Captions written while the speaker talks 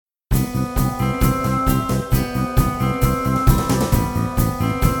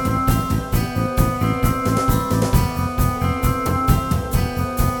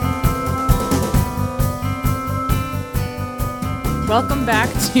Welcome back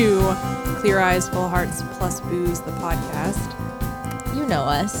to Clear Eyes, Full Hearts Plus Booze, the podcast. You know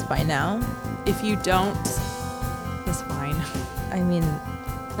us by now. If you don't, it's fine. I mean,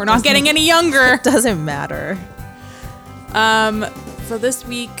 we're not getting any younger. It doesn't matter. So this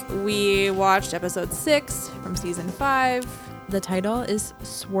week we watched episode 6 from season 5. The title is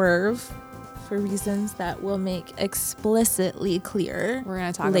Swerve for reasons that we'll make explicitly clear. We're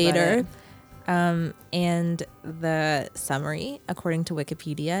going to talk later. about it. And the summary, according to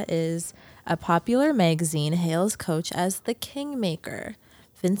Wikipedia, is a popular magazine hails Coach as the kingmaker.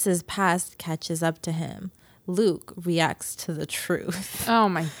 Vince's past catches up to him. Luke reacts to the truth. Oh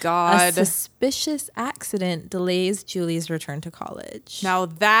my God. A suspicious accident delays Julie's return to college. Now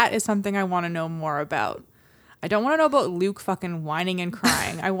that is something I want to know more about. I don't want to know about Luke fucking whining and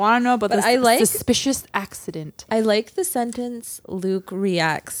crying. I want to know about this suspicious accident. I like the sentence, Luke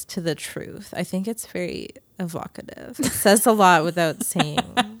reacts to the truth. I think it's very evocative. It says a lot without saying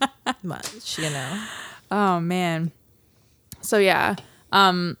much, you know? Oh, man. So, yeah.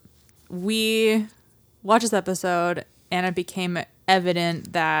 We watched this episode, and it became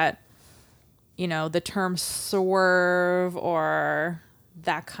evident that, you know, the term swerve or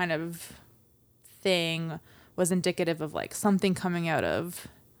that kind of thing was indicative of like something coming out of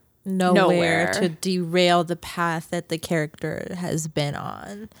nowhere to derail the path that the character has been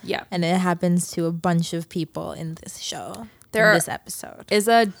on. Yeah. And it happens to a bunch of people in this show, in this episode. Is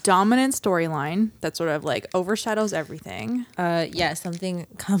a dominant storyline that sort of like overshadows everything. Yeah, something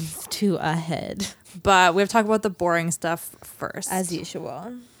comes to a head. But we have to talk about the boring stuff first. As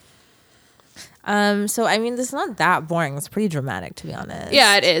usual. So I mean, this is not that boring. It's pretty dramatic, to be honest.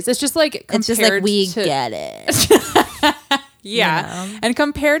 Yeah, it is. It's just like it's just like we get it. Yeah, you know? And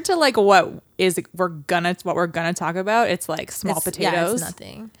compared to like what we're gonna talk about, it's like small potatoes. Yeah,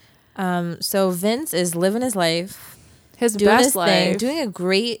 it's nothing. So Vince is living his life, doing best life, doing a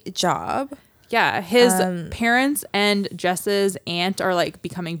great job. Yeah, his parents and Jess's aunt are like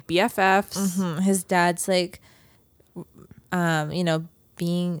becoming BFFs. Mm-hmm. His dad's like, you know,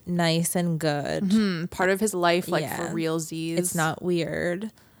 being nice and good. Mm-hmm. Part of his life, like for realsies. It's not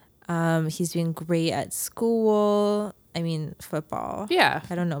weird. He's doing great at school. I mean, football. Yeah.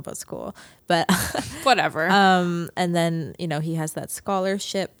 I don't know about school, but whatever. And then, you know, he has that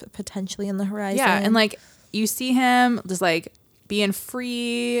scholarship potentially in the horizon. Yeah. And like you see him just like being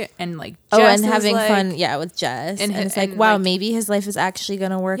free and like and having fun, with Jess. And it's like, wow, like, maybe his life is actually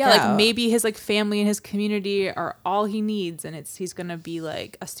gonna work out. Yeah, like maybe his like family and his community are all he needs, and he's gonna be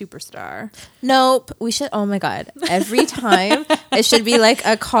like a superstar. Nope. We should. Oh my God! Every time it should be like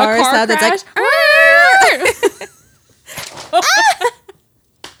a car sound that's like.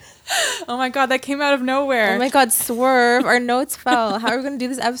 Oh my God, that came out of nowhere. Oh my God, swerve. Our notes fell. How are we going to do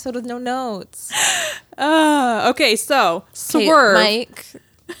this episode with no notes? Okay, so swerve. Mike,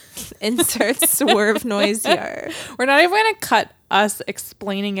 insert swerve noise here. We're not even going to cut us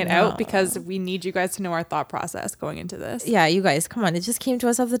explaining it out because we need you guys to know our thought process going into this. Yeah, you guys, come on. It just came to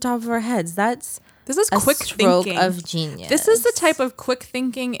us off the top of our heads. This is quick stroke thinking of genius. This is the type of quick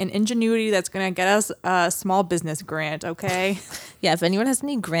thinking and ingenuity that's going to get us a small business grant, okay? Yeah, if anyone has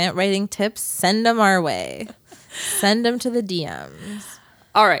any grant writing tips, send them our way. Send them to the DMs.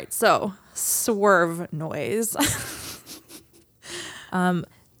 All right, so swerve noise.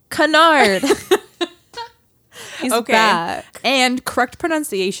 Canard. He's back. And correct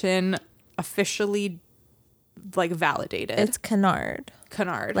pronunciation officially like validated. It's canard.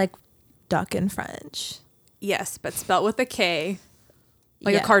 Canard. Like duck in French. Yes, but spelled with a K.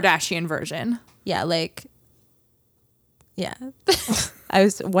 Like a Kardashian version. Yeah, like I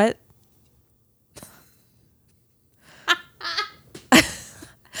was what?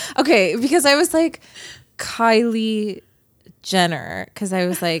 Okay, because I was like Kylie Jenner, because I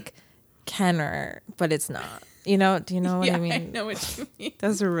was like Kenner, but it's not. You know? Do you know what I mean? I know what you mean.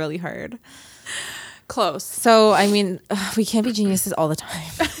 Those are really hard. Close. So I mean, we can't be geniuses all the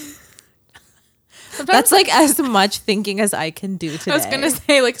time. That's like as much thinking as I can do today. I was gonna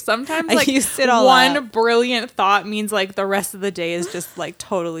say, like, sometimes like one brilliant thought means like the rest of the day is just like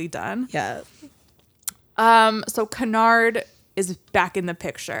totally done. Yeah. So Canard is back in the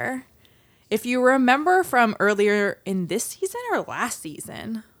picture. If you remember from earlier in this season or last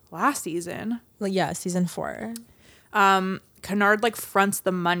season. Well, yeah, season 4. Canard like fronts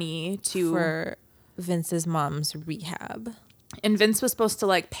the money for Vince's mom's rehab. And Vince was supposed to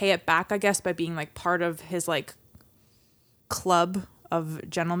like pay it back, I guess, by being like part of his like club of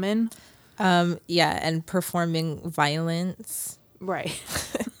gentlemen. Yeah, and performing violence. Right.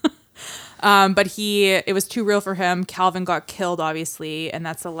 But it was too real for him. Calvin got killed, obviously, and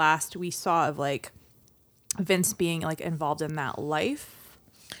that's the last we saw of like Vince being like involved in that life.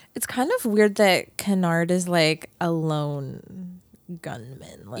 It's kind of weird that Kennard is like a lone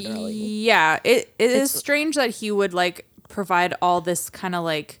gunman, literally. Yeah, it is strange that he would like provide all this kind of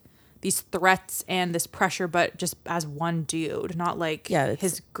like these threats and this pressure, but just as one dude, not like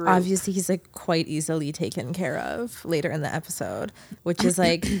his group. Obviously, he's like quite easily taken care of later in the episode, which is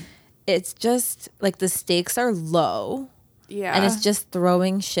like, it's just like the stakes are low. Yeah. And it's just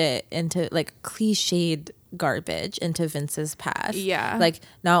throwing shit into like cliched garbage into Vince's path. Yeah. Like,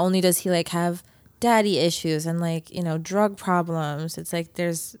 not only does he like have daddy issues and like, you know, drug problems, it's like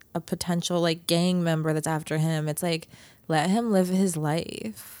there's a potential like gang member that's after him. It's like, let him live his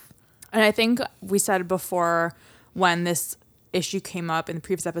life. And I think we said before when this issue came up in the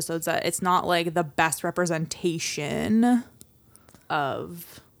previous episodes that it's not like the best representation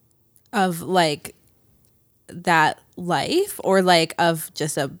of like that life or like of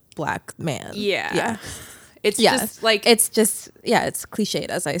just a black man. Yeah. It's just like it's cliched,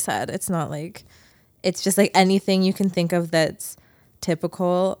 as I said. It's not like, it's just like anything you can think of that's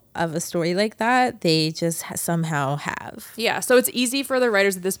typical of a story like that, they just somehow have. Yeah, so it's easy for the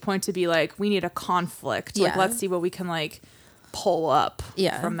writers at this point to be like, we need a conflict. Like, let's see what we can like pull up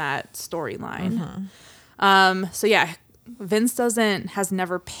from that storyline. So yeah, Vince has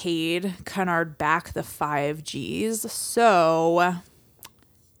never paid Kennard back the 5 G's. So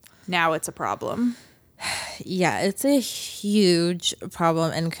now it's a problem. Yeah, it's a huge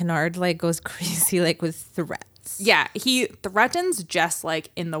problem, and Kennard like goes crazy like with threats. Yeah, he threatens Jess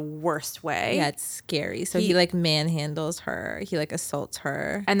like in the worst way. Yeah, it's scary. So he like manhandles her. He like assaults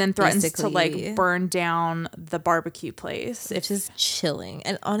her. And then threatens to like burn down the barbecue place. Which is chilling.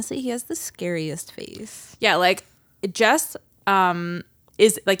 And honestly, he has the scariest face. Yeah, like Jess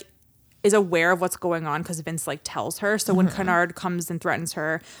is aware of what's going on because Vince like tells her. So when Kennard comes and threatens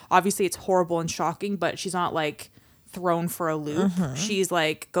her, obviously it's horrible and shocking, but she's not like thrown for a loop. She's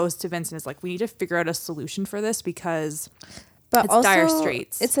like goes to Vince and is like, we need to figure out a solution for this because it's also dire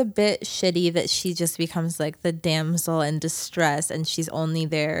straits. It's a bit shitty that she just becomes like the damsel in distress and she's only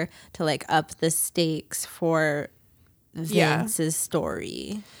there to like up the stakes for Vince's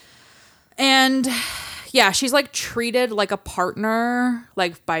story. And yeah, she's like treated like a partner,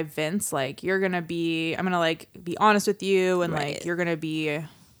 like by Vince. Like, I'm gonna like be honest with you and like you're gonna be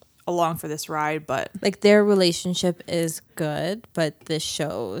along for this ride, but like their relationship is good, but the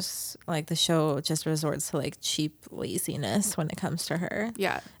show just resorts to like cheap laziness when it comes to her.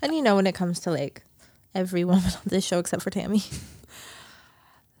 Yeah. And you know, when it comes to like every woman on this show except for Tami.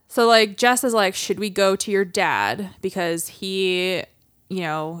 So like Jess is like, should we go to your dad because he, you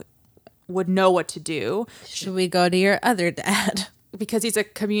know, would know what to do? Should we go to your other dad? Because he's a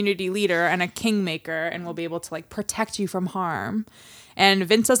community leader and a kingmaker and will be able to like protect you from harm. And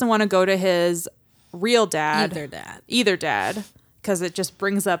Vince doesn't want to go to his real dad. Either dad. Because it just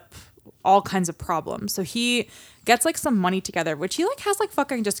brings up all kinds of problems. So he gets like some money together, which he like has like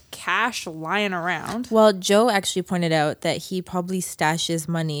fucking just cash lying around. Well, Joe actually pointed out that he probably stashes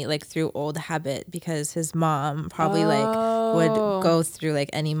money like through old habit because his mom probably like would go through like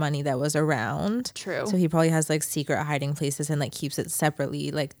any money that was around. True. So he probably has like secret hiding places and like keeps it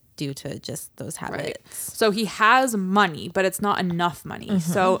separately like due to just those habits. Right. So he has money, but it's not enough money.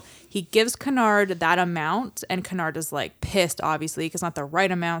 So he gives Kennard that amount, and Kennard is like pissed, obviously, because it's not the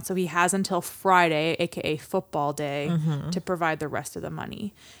right amount. So he has until Friday, aka football day, to provide the rest of the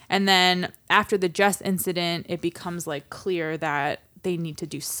money. And then after the Jess incident, it becomes like clear that they need to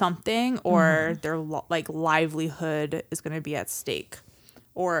do something, or their like livelihood is going to be at stake.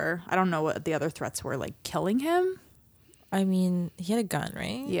 Or I don't know what the other threats were, like killing him. I mean, he had a gun,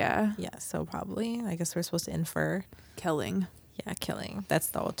 right? Yeah. Yeah, so probably. I guess we're supposed to infer. Killing. Yeah, killing. That's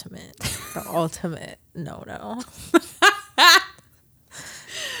the ultimate. The ultimate no.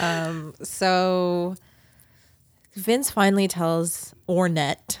 So Vince finally tells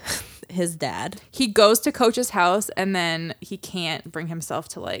Ornette, his dad. He goes to Coach's house and then he can't bring himself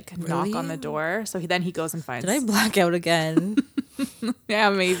to like knock on the door. So then he goes and finds. Did I black out again? Yeah,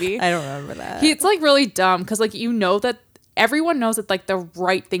 maybe. I don't remember that. It's like really dumb because like you know that everyone knows that like the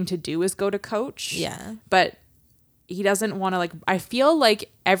right thing to do is go to Coach. Yeah. But he doesn't want to like, I feel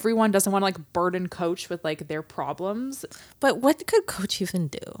like everyone doesn't want to like burden Coach with like their problems. But what could Coach even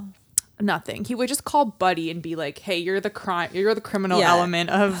do? Nothing. He would just call Buddy and be like, hey, you're the criminal element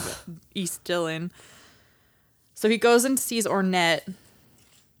of East Dillon. So he goes and sees Ornette,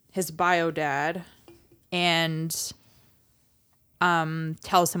 his bio dad, and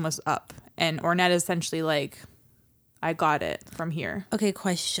tells him what's up. And Ornette is essentially like, I got it from here. Okay,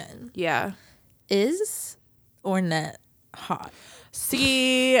 question. Yeah. Is Ornette hot?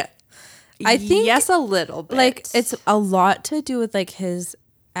 See, I think yes, a little bit. Like it's a lot to do with like his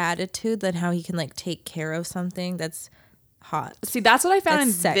attitude and how he can like take care of something that's hot. See, that's what I found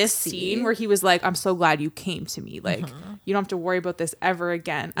That's in this sexy. scene where he was like, I'm so glad you came to me. Like, you don't have to worry about this ever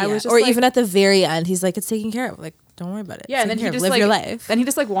again. I was just or like, even at the very end, he's like, it's taken care of. Like, don't worry about it. yeah, and then he just live like, your life. then he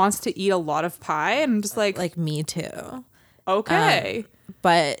just like wants to eat a lot of pie, and I'm just like me too. Okay.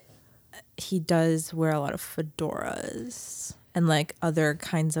 But he does wear a lot of fedoras and like other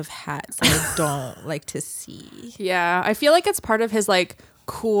kinds of hats that I don't like to see. Yeah, I feel like it's part of his like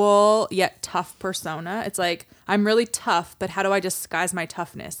cool yet tough persona. It's like, I'm really tough, but how do I disguise my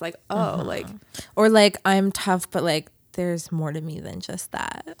toughness? Like, like, or like I'm tough, but like there's more to me than just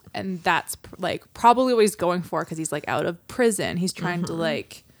that. And that's like probably what he's going for, because he's like out of prison. He's trying to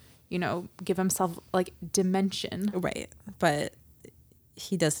like, you know, give himself like dimension. Right. But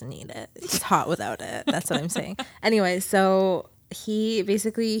he doesn't need it. He's hot without it. That's what I'm saying. Anyway, so he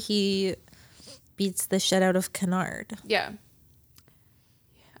beats the shit out of Kennard. Yeah.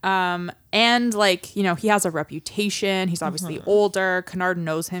 And like, you know, he has a reputation. He's obviously older. Kennard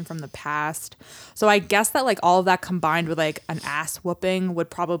knows him from the past. So I guess that like all of that combined with like an ass whooping would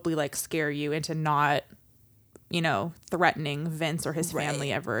probably like scare you into not, you know, threatening Vince or his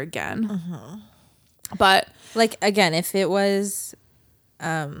family ever again. But like, again, if it was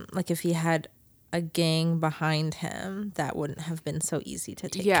like if he had a gang behind him, that wouldn't have been so easy to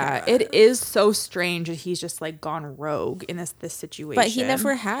take care of. It is so strange that he's just like gone rogue in this situation. But he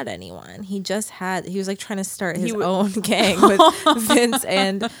never had anyone. He was like trying to start his own gang with Vince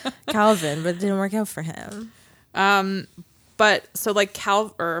and Calvin, but it didn't work out for him. But so like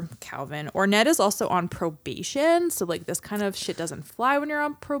Calvin or Ned is also on probation, so like this kind of shit doesn't fly when you're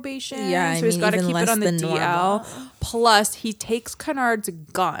on probation. Yeah, so he's got to keep it on the DL. Normal. Plus, he takes Kennard's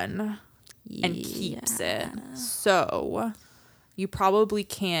gun and keeps it. So you probably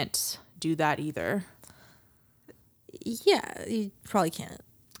can't do that either. Yeah, you probably can't.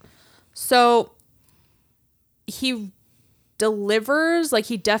 So he delivers, like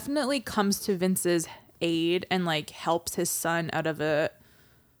he definitely comes to Vince's aid and like helps his son out of a,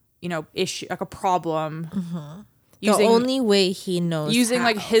 you know, issue, like a problem. The only way he knows using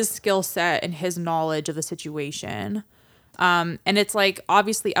like his skill set and his knowledge of the situation. And it's like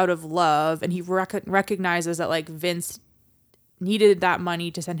obviously out of love, and he recognizes that like Vince needed that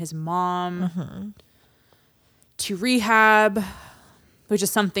money to send his mom to rehab, which is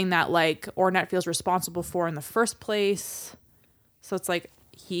something that like Ornette feels responsible for in the first place. So it's like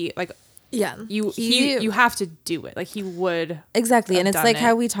you have to do it. Like he would exactly, and it's like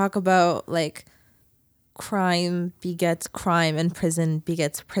how we talk about like crime begets crime and prison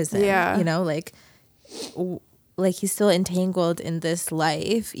begets prison. Yeah, you know, like he's still entangled in this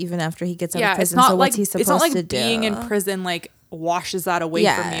life even after he gets out of prison. It's not so like, what's he supposed it's not like to do? being in prison like washes that away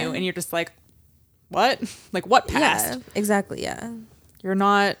from you, and you're just like, what? Like what passed? Yeah, exactly. Yeah, you're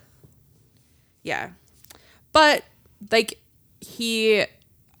not. Yeah, but like he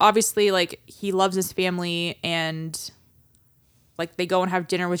obviously like he loves his family, and like they go and have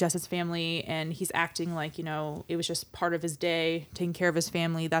dinner with Jess's family, and he's acting like, you know, it was just part of his day, taking care of his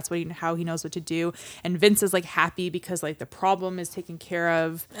family. That's how he knows what to do. And Vince is like happy because like the problem is taken care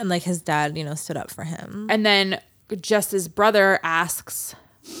of. And like his dad, you know, stood up for him. And then Jess's brother asks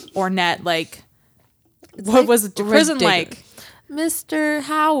Ornette like, what was prison like? Mr.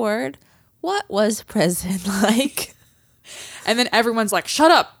 Howard, what was prison like? And then everyone's like,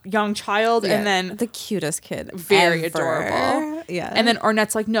 shut up, young child. Yeah, and then the cutest kid. Very ever. adorable. Yeah. And then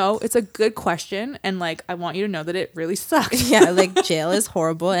Ornette's like, no, it's a good question. And like, I want you to know that it really sucks. Yeah. Like jail is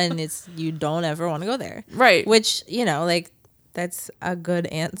horrible, and you don't ever want to go there. Right. Which, you know, like that's a good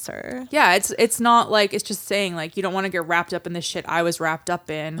answer. Yeah. It's not like, it's just saying like, you don't want to get wrapped up in this shit I was wrapped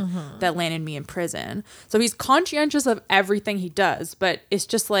up in that landed me in prison. So he's conscientious of everything he does, but it's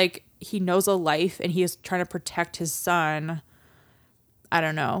just like, he knows a life and he is trying to protect his son. I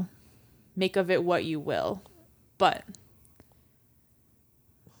don't know. Make of it what you will. But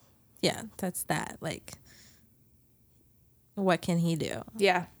yeah, that's that. Like, what can he do?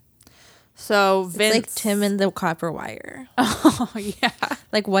 Yeah. So Vince, it's like Tim and the copper wire. Oh yeah.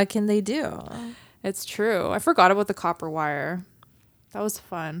 Like, what can they do? It's true. I forgot about the copper wire. That was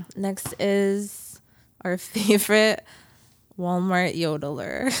fun. Next is our favorite Walmart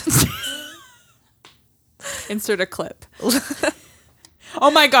yodeler. Insert a clip. Oh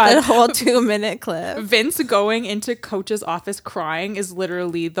my God. That whole 2-minute clip. Vince going into Coach's office crying is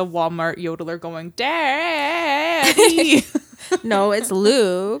literally the Walmart yodeler going, Daddy. No, it's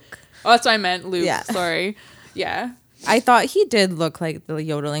Luke. Oh, that's what I meant. Luke. Yeah. Sorry. Yeah. I thought he did look like the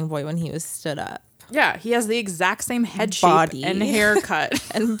yodeling boy when he was stood up. Yeah, he has the exact same head Body. shape and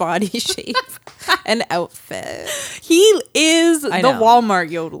haircut. And body shape and outfit. He is the know. Walmart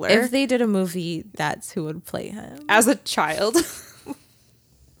yodeler. If they did a movie, that's who would play him. As a child.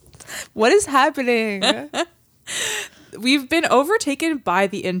 What is happening? We've been overtaken by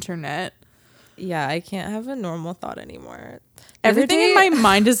the internet. Yeah, I can't have a normal thought anymore. Everything in my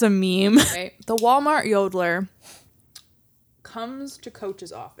mind is a meme. Right. The Walmart yodeler comes to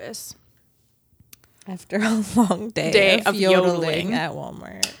Coach's office after a long day of yodeling at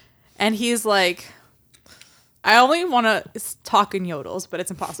Walmart. And he's like, I only want to talk in yodels, but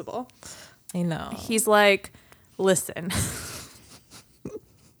it's impossible. I know. He's like, listen.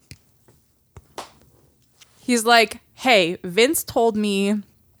 He's like, hey, Vince told me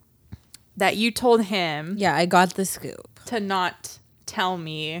that you told him. Yeah, I got the scoop. To not tell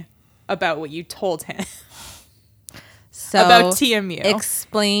me about what you told him. So about TMU.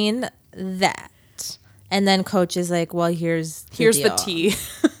 Explain that. And then Coach is like, well, here's the tea.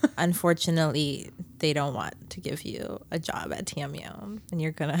 Unfortunately, they don't want to give you a job at TMU. And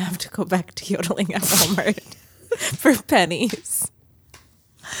you're going to have to go back to yodeling at Walmart for pennies.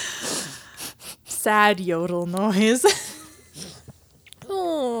 Sad yodel noise.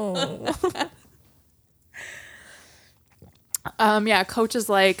 Oh. Yeah, Coach is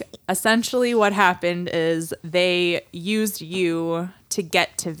like, essentially what happened is they used you to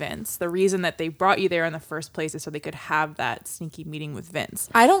get to Vince. The reason that they brought you there in the first place is so they could have that sneaky meeting with Vince.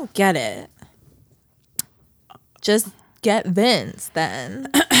 I don't get it. Just get Vince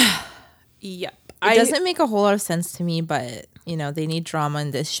then. Yep. It doesn't make a whole lot of sense to me, but, you know, they need drama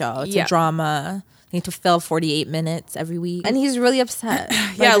in this show. It's a drama. They need to fill 48 minutes every week. And he's really upset.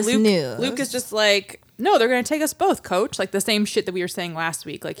 Yeah, Luke is just like, no, they're going to take us both, Coach. Like the same shit that we were saying last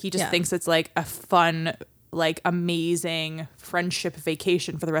week. Like he just thinks it's like a fun, like amazing friendship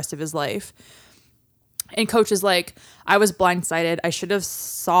vacation for the rest of his life. And Coach is like, I was blindsided. I should have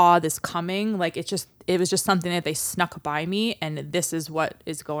saw this coming. Like it was just something that they snuck by me. And this is what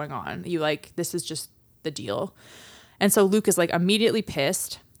is going on. This is just the deal. And so Luke is like immediately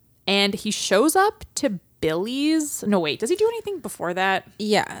pissed. And he shows up to Billy's. No, wait, does he do anything before that?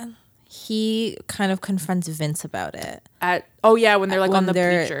 Yeah. He kind of confronts Vince about it. When they're like on the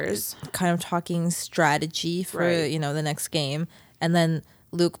bleachers. Kind of talking strategy for, the next game. And then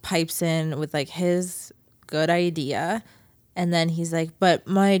Luke pipes in with like his good idea. And then he's like, but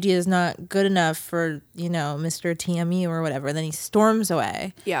my idea is not good enough for, Mr. TMU or whatever. And then he storms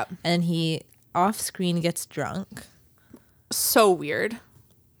away. Yeah. And he off screen gets drunk. So weird.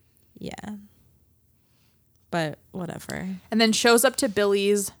 Yeah. But whatever. And then shows up to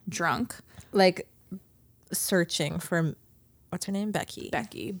Billy's drunk. Like searching for, what's her name? Becky.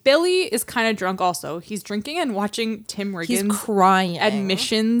 Billy is kind of drunk also. He's drinking and watching Tim Riggins' He's crying.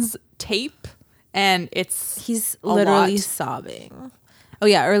 Admissions tape. And he's literally sobbing. Oh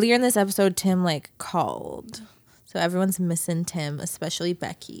yeah, earlier in this episode, Tim called. So everyone's missing Tim, especially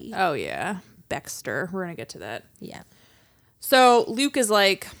Becky. Oh yeah. Baxter. We're going to get to that. Yeah. So Luke is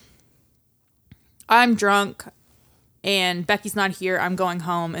like, I'm drunk and Becky's not here. I'm going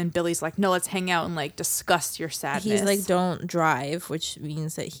home. And Billy's like, no, let's hang out and discuss your sadness. He's like, don't drive, which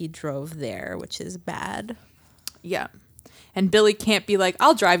means that he drove there, which is bad. Yeah. And Billy can't be like,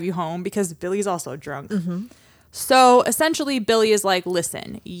 I'll drive you home because Billy's also drunk. Mm-hmm. So essentially Billy is like,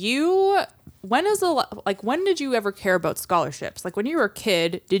 listen, when did you ever care about scholarships? Like when you were a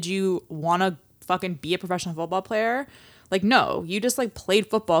kid, did you want to fucking be a professional football player? Like, no, you just played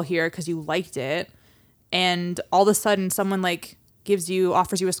football here because you liked it. And all of a sudden someone offers you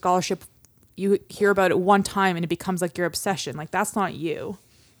a scholarship. You hear about it one time and it becomes your obsession. That's not you.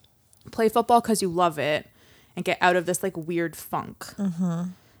 Play football because you love it and get out of this weird funk. Mm-hmm.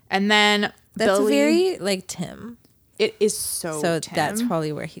 And then that's Billy, very Tim. It is so Tim. That's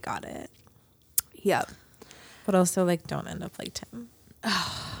probably where he got it. Yeah. But also don't end up like Tim.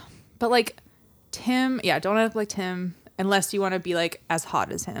 But Tim, don't end up like Tim unless you want to be as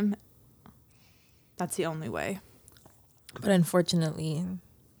hot as him. That's the only way. But unfortunately,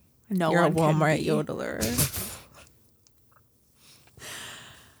 you're a Walmart yodeler.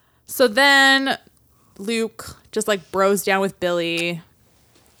 So then Luke just bros down with Billy.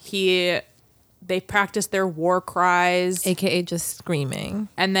 They practice their war cries, aka just screaming.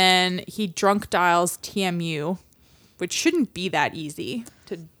 And then he drunk dials TMU, which shouldn't be that easy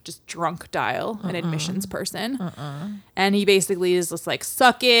to just drunk dial an admissions person. And he basically is just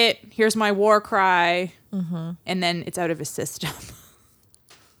suck it, here's my war cry. And then it's out of his system.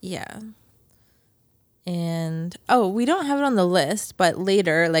 Yeah. And we don't have it on the list, but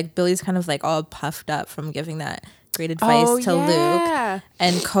later Billy's kind of all puffed up from giving that great advice to yeah. Luke.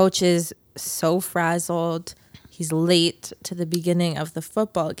 And Coach is so frazzled. He's late to the beginning of the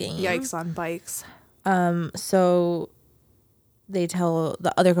football game. Yikes on bikes. So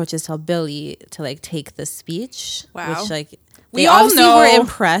the other coaches tell Billy to like take the speech. Wow. Which like We they all obviously know. were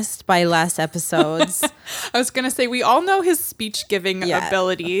impressed by last episodes. I was going to say, we all know his speech giving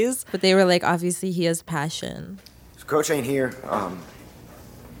abilities. But they were like, obviously he has passion. So Coach ain't here.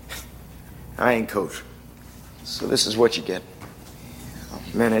 I ain't Coach. So this is what you get.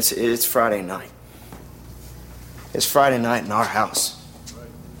 Man, it's Friday night. It's Friday night in our house.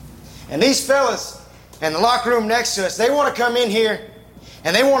 And these fellas in the locker room next to us, they want to come in here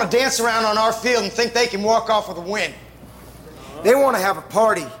and they want to dance around on our field and think they can walk off with a win. They want to have a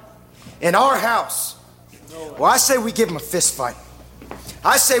party in our house. Well, I say we give them a fist fight.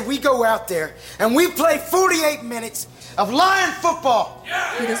 I say we go out there and we play 48 minutes of lion football.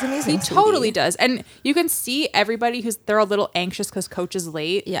 He does amazing. He totally does. And you can see everybody they're a little anxious because Coach is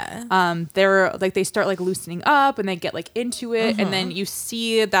late. Yeah. They're like, they start like loosening up and they get like into it. And then you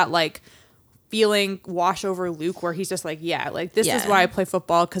see that like feeling wash over Luke where he's just like, yeah, like this is why I play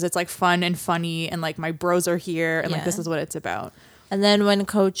football, because it's like fun and funny and like my bros are here and like this is what it's about. And then when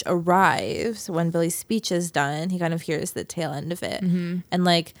Coach arrives, when Billy's speech is done, he kind of hears the tail end of it. And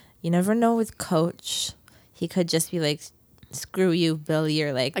like, you never know with Coach. He could just be like, screw you, Billy,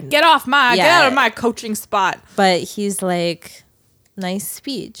 or like get out of my coaching spot. But he's like, nice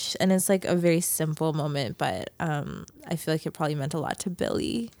speech. And it's like a very simple moment, but I feel like it probably meant a lot to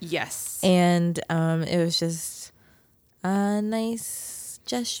Billy. Yes. And it was just a nice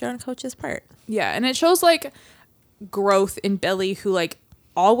gesture on Coach's part. Yeah. And it shows like growth in Billy, who like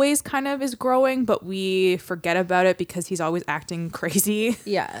always kind of is growing, but we forget about it because he's always acting crazy.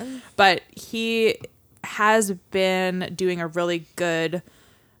 Yeah. But he has been doing a really good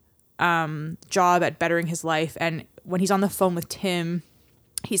job at bettering his life. And when he's on the phone with Tim,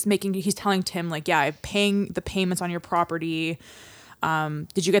 he's telling Tim like, yeah, I'm paying the payments on your property.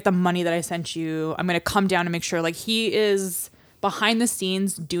 Did you get the money that I sent you? I'm going to come down and make sure. Like, he is behind the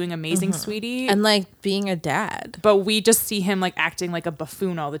scenes doing amazing, sweetie. And like being a dad. But we just see him like acting like a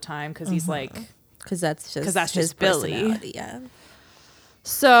buffoon all the time because he's like, because that's just his Billy. Personality. Yeah.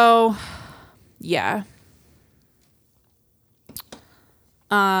 So yeah.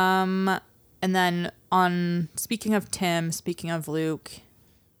 And then speaking of Tim, speaking of Luke,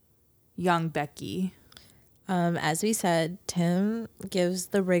 young Becky. As we said, Tim gives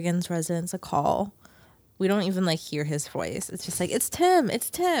the Riggins residence a call. We don't even like hear his voice. It's just like, it's Tim.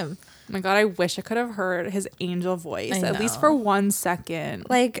 Oh my God, I wish I could have heard his angel voice, at least for 1 second.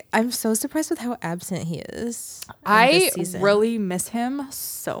 Like, I'm so surprised with how absent he is. I really miss him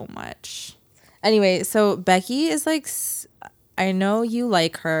so much. Anyway, so Becky is like, I know you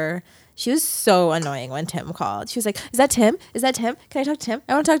like her. She was so annoying when Tim called. She was like, is that Tim? Can I talk to Tim?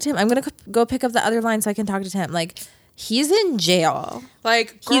 I want to talk to Tim. I'm going to go pick up the other line so I can talk to Tim. Like, he's in jail.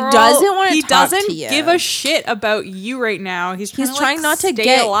 Like, girl, he doesn't want to talk to you. He doesn't give a shit about you right now. He's trying not to get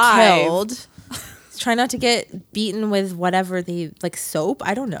killed. He's trying not to get beaten with whatever like soap.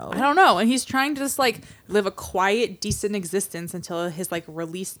 I don't know. And he's trying to just like live a quiet, decent existence until his like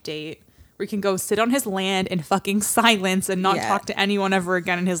release date, where he can go sit on his land in fucking silence and not talk to anyone ever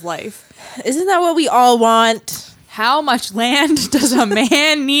again in his life. Isn't that what we all want? How much land does a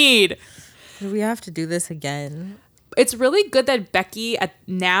man need? Do we have to do this again? It's really good that Becky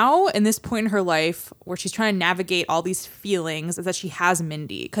now in this point in her life where she's trying to navigate all these feelings is that she has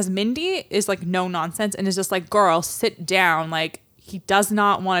Mindy, because Mindy is like no nonsense and is just like, girl, sit down. Like, he does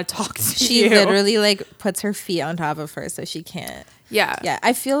not want to talk to you. She literally like puts her feet on top of her so she can't. Yeah. Yeah.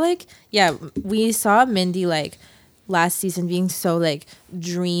 I feel like, we saw Mindy like last season being so like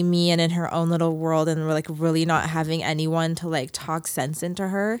dreamy and in her own little world, and we're like really not having anyone to like talk sense into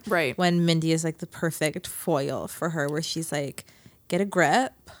her. Right. When Mindy is like the perfect foil for her, where she's like, get a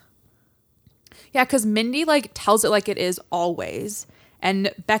grip. Yeah, because Mindy like tells it like it is always.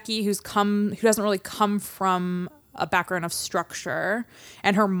 And Becky, who doesn't really come from a background of structure,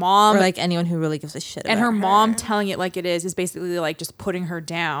 and her mom, or like anyone who really gives a shit about and her her. mom telling it like it is basically like just putting her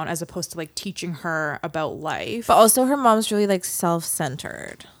down as opposed to like teaching her about life. But also her mom's really like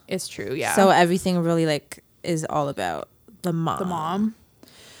self-centered. It's true, yeah. So everything really like is all about the mom.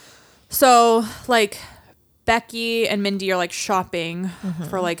 So like Becky and Mindy are like shopping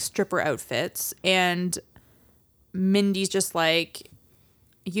for like stripper outfits, and Mindy's just like,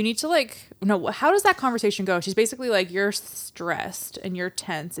 you need to like, no, how does that conversation go? She's basically like, you're stressed and you're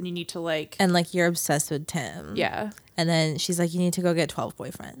tense and you need to like, and like you're obsessed with Tim. Yeah. And then she's like, you need to go get 12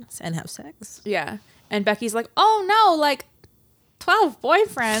 boyfriends and have sex. Yeah. And Becky's like, oh no, like 12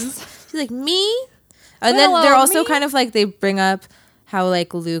 boyfriends. She's like, me? And then they're also kind of like, they bring up how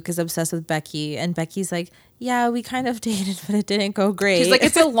like Luke is obsessed with Becky, and Becky's like, yeah, we kind of dated, but it didn't go great. She's like,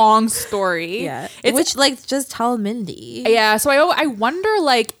 it's a long story. Yeah. Which like, just tell Mindy. Yeah. So I wonder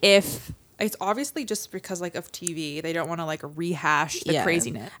like if it's obviously just because like of TV, they don't want to like rehash the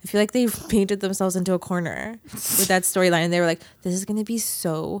craziness. I feel like they painted themselves into a corner with that storyline, and they were like, this is going to be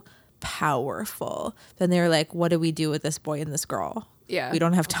so powerful. Then they were like, what do we do with this boy and this girl? Yeah. We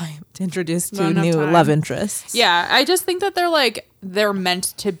don't have time to introduce two new love interests. Yeah. I just think that they're meant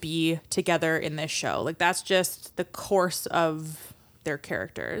to be together in this show. Like that's just the course of their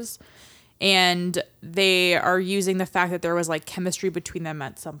characters. And they are using the fact that there was like chemistry between them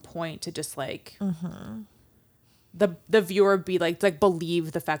at some point to just like the viewer be like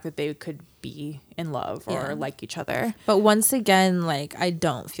believe the fact that they could be in love or like each other. But once again, like I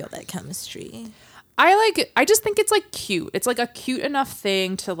don't feel that chemistry. I just think it's like cute. It's like a cute enough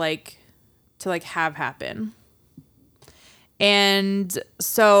thing to have happen. And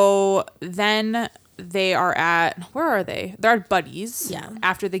so then they are at, where are they? They're at Buddy's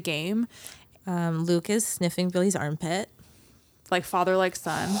after the game. Luke is sniffing Billy's armpit. Like father, like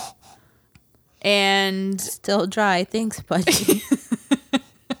son. And still dry. Thanks, Buddy.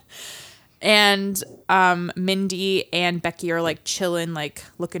 And Mindy and Becky are like chilling, like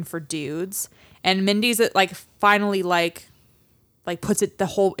looking for dudes. And Mindy's like finally like puts the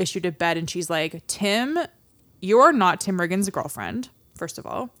whole issue to bed, and she's like, Tim, you're not Tim Riggins' girlfriend, first of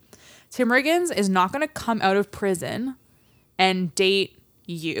all. Tim Riggins is not going to come out of prison and date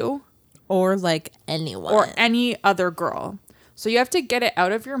you. Or like anyone. Or any other girl. So you have to get it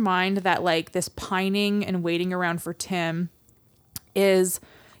out of your mind that like this pining and waiting around for Tim is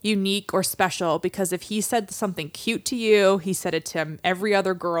unique or special, because if he said something cute to you, he said it to every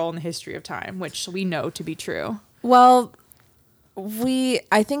other girl in the history of time, which we know to be true. Well,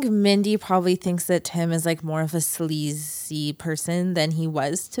 I think Mindy probably thinks that Tim is like more of a sleazy person than he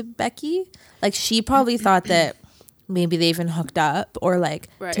was to Becky. Like she probably thought that maybe they even hooked up, or like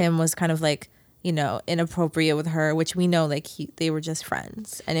Tim was kind of like, you know, inappropriate with her, which we know like they were just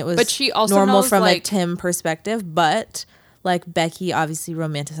friends, and it was but she also normal knows, from like Tim perspective, but like Becky obviously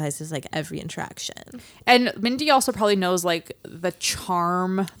romanticizes like every interaction. And Mindy also probably knows like the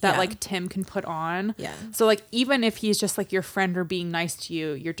charm that like Tim can put on. Yeah. So like even if he's just like your friend or being nice to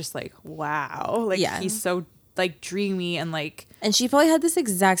you, you're just like, wow. Like he's so like dreamy and like. And she probably had this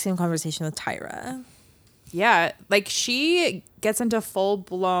exact same conversation with Tyra. Yeah. Like she gets into full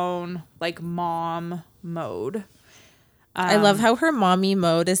blown like mom mode. I love how her mommy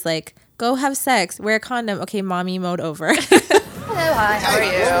mode is like, go have sex, wear a condom. Okay, mommy mode over. Hello, hi, how are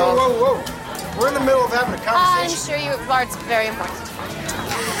you? Whoa, whoa. We're in the middle of having a conversation. I'm sure you are. It's very important.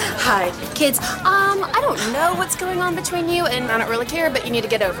 Hi, kids. I don't know what's going on between you, and I don't really care, but you need to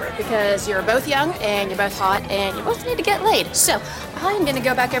get over it because you're both young and you're both hot and you both need to get laid. So I'm going to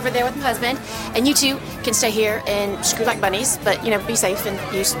go back over there with my husband, and you two can stay here and screw like bunnies, but, you know, be safe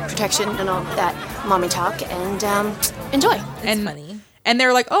and use protection and all that mommy talk, and enjoy. It's funny. And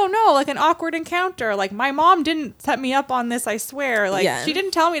they're like, oh no, like an awkward encounter. Like my mom didn't set me up on this, I swear. Like she didn't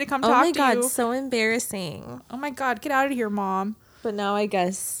tell me to come talk to you. Oh my God, so embarrassing. Oh my God, get out of here, Mom. But now I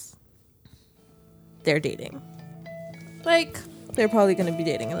guess they're dating. Like, they're probably going to be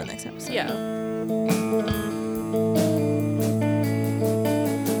dating in the next episode. Yeah.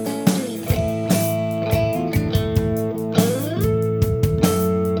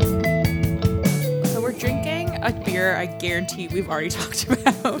 So we're drinking a beer I guarantee we've already talked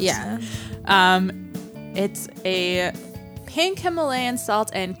about. Yeah. It's a pink Himalayan salt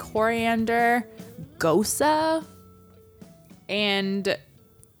and coriander Gosa. And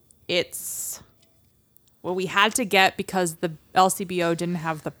it's what we had to get because the LCBO didn't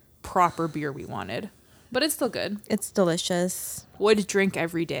have the proper beer we wanted. But it's still good. It's delicious. Would drink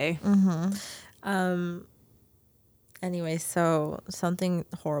every day. Mm-hmm. Anyway, so something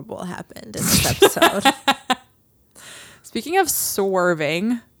horrible happened in this episode. Speaking of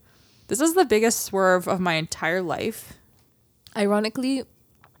swerving, this is the biggest swerve of my entire life. Ironically,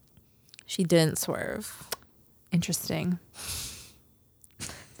 she didn't swerve. Interesting.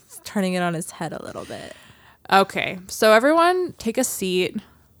 It's turning it on its head a little bit. Okay, so everyone take a seat.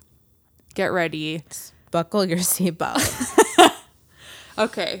 Get ready. Buckle your seatbelt.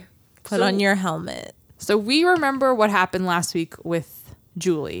 Okay. Put on your helmet. So we remember what happened last week with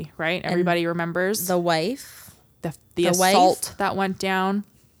Julie, right? Everybody remembers? The wife. The assault that went down.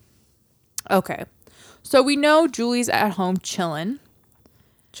 Okay. So we know Julie's at home chilling.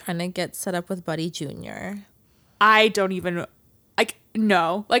 Trying to get set up with Buddy Jr. I don't even, like,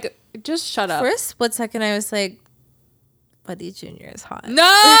 no. Like, just shut up. For a split second, I was like, Buddy Jr. is hot.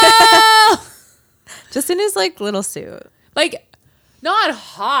 No! Just in his like little suit. Like, not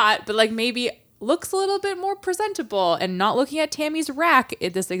hot, but like maybe looks a little bit more presentable and not looking at Tammy's rack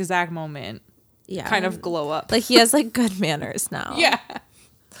at this exact moment. Yeah. Kind of glow up. Like he has like good manners now. Yeah.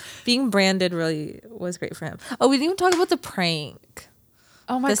 Being branded really was great for him. Oh, we didn't even talk about the prank.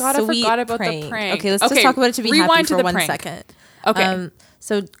 Oh my The God, I sweet forgot about the prank. Okay, let's just talk about it to be happy rewind for to the 1 prank. second. Okay.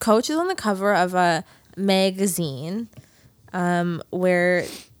 So Coach is on the cover of a magazine where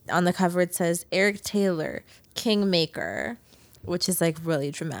on the cover it says Eric Taylor, Kingmaker, which is like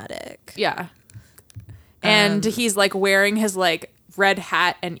really dramatic. Yeah. And he's like wearing his like red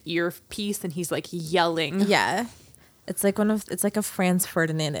hat and earpiece and he's like yelling. Yeah. It's like it's like a Franz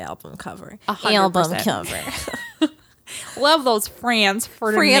Ferdinand album cover. 100%. Album cover. Love those Franz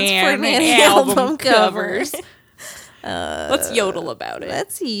Ferdinand album covers. Let's yodel about it.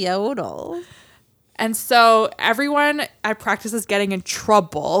 Let's yodel. And so everyone at practice is getting in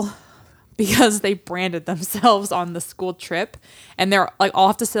trouble because they branded themselves on the school trip, and they're like all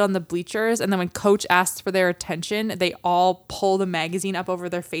have to sit on the bleachers. And then when Coach asks for their attention, they all pull the magazine up over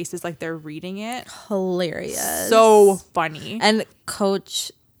their faces like they're reading it. Hilarious. So funny. And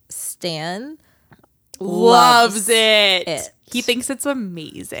Coach Stan loves it. He thinks it's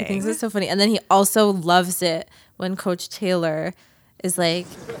amazing. He thinks it's so funny. And then he also loves it when Coach Taylor is like,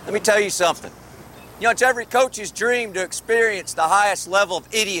 Let me tell you something. You know, it's every coach's dream to experience the highest level of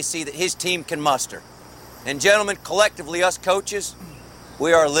idiocy that his team can muster. And gentlemen, collectively, us coaches,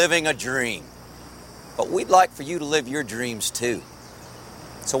 we are living a dream. But we'd like for you to live your dreams too.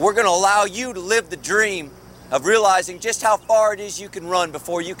 So we're going to allow you to live the dream of realizing just how far it is you can run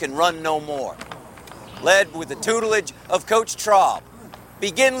before you can run no more. Led with the tutelage of Coach Traub.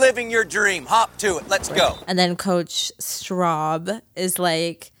 Begin living your dream. Hop to it. Let's go. and then Coach Straub is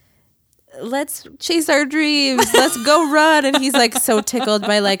like, let's chase our dreams. Let's go run. And he's like so tickled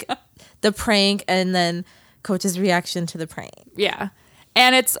by like the prank and then Coach's reaction to the prank. Yeah.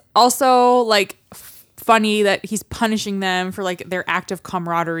 And it's also like funny that he's punishing them for like their act of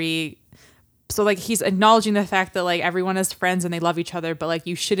camaraderie. So like he's acknowledging the fact that like everyone is friends and they love each other, but like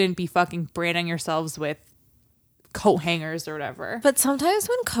you shouldn't be fucking branding yourselves with coat hangers or whatever. But sometimes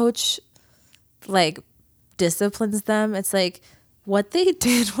when Coach like disciplines them, it's like what they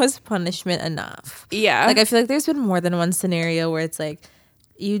did was punishment enough. Yeah. Like I feel like there's been more than one scenario where it's like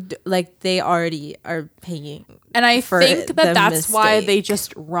like they already are paying. And I think that the that's why mistake. they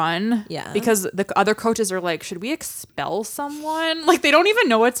just run. Yeah. Because the other coaches are like, should we expel someone? Like they don't even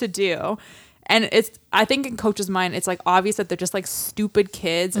know what to do. And it's, I think in Coach's mind, it's like obvious that they're just like stupid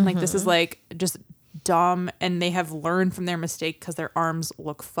kids. And like this is like just dumb. And they have learned from their mistake because their arms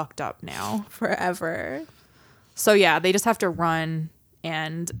look fucked up now. Forever. So yeah, they just have to run.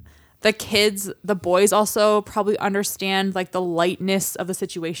 And the kids, the boys also probably understand like the lightness of the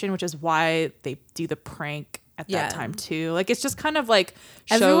situation, which is why they do the prank at that time too. Like it's just kind of like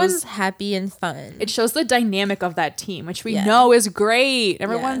shows, Everyone's happy and fun. it shows the dynamic of that team, which we know is great.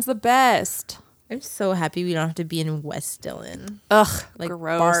 Everyone's the best. I'm so happy we don't have to be in West Dillon. Ugh, Like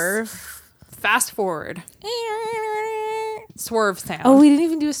gross. barf. Fast forward. Swerve sound. Oh, we didn't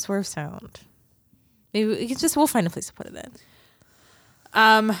even do a swerve sound. Maybe we'll find a place to put it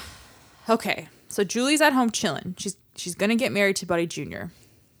in. Okay, so Julie's at home chilling. She's gonna get married to Buddy Jr.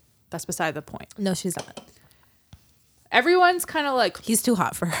 That's beside the point. No, she's not. Everyone's kind of like, He's too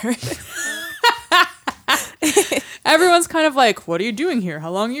hot for her. everyone's kind of like, what are you doing here? How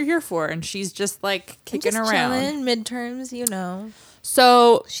long are you here for? And she's just like kicking Just around. chilling, midterms, you know.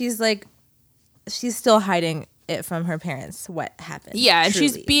 So She's like, she's still hiding it from her parents. What happened? yeah, and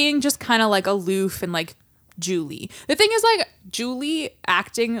she's truly. being just kind of like aloof and like Julie. The thing is like Julie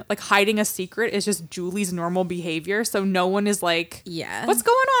acting like hiding a secret is just Julie's normal behavior. So no one is like, Yeah. what's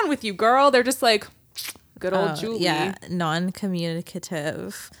going on with you, girl? They're just like, good old Julie. Yeah,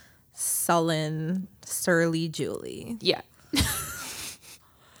 non-communicative, sullen, surly Julie. Yeah.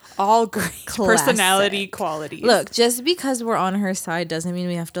 All great Classic. personality qualities. Look, just because we're on her side doesn't mean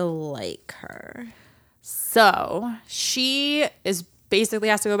we have to like her. So she is basically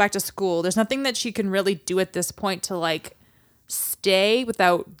has to go back to school. There's nothing that she can really do at this point to like stay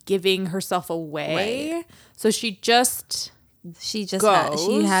without giving herself away. Right. So she just She just goes.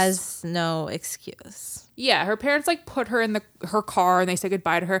 she has no excuse. yeah, her parents like put her in her car and they say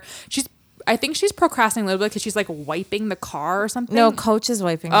goodbye to her. I think she's procrastinating a little bit because she's like wiping the car or something. No, Coach is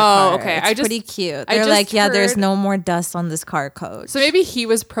wiping the car. okay. It's I just- pretty cute. I They're just like, yeah, there's heard- no more dust on this car, Coach. So maybe he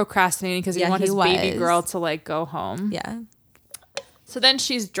was procrastinating because he Yeah, wanted he his baby was. girl to like go home. Yeah. So then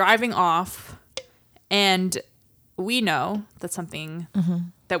she's driving off, and we know that's something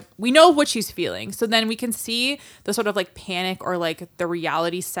that we know what she's feeling. So then we can see the sort of like panic or like the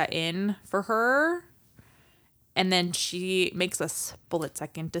reality set in for her And then she makes a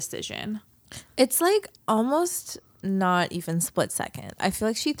split-second decision. It's like almost not even split second. I feel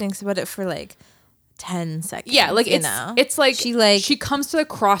like she thinks about it for like 10 seconds. Yeah, like it's like she comes to the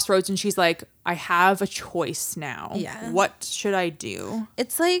crossroads and she's like, I have a choice now. Yeah. What should I do?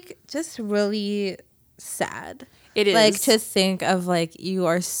 It's like just really sad. It is. Like to think of like you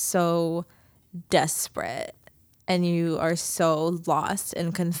are so desperate and you are so lost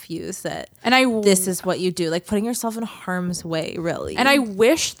and confused that this is what you do, like putting yourself in harm's way, really. And I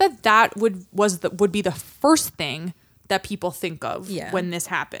wish that would be the first thing that people think of when this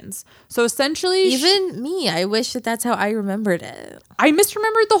happens. So essentially, even me, I wish that's how I remembered it. I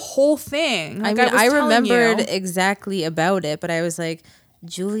misremembered the whole thing. Like, I remembered exactly about it, but I was like,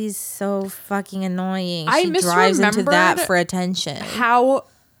 Julie's so fucking annoying. She drives into that for attention. How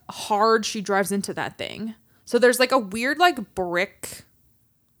hard she drives into that thing. So there's like a weird like brick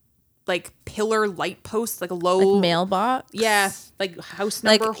like pillar light post, like a low like mailbox. Yeah, like house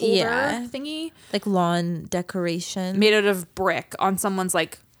number holder thingy. Like lawn decoration. Made out of brick on someone's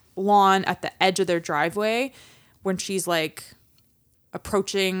like lawn at the edge of their driveway when she's like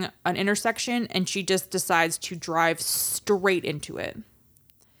approaching an intersection, and she just decides to drive straight into it.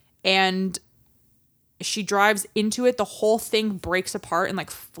 And she drives into it, the whole thing breaks apart and like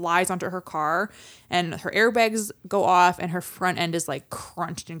flies onto her car, and her airbags go off and her front end is like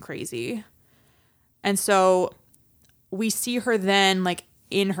crunched and crazy. And so we see her then like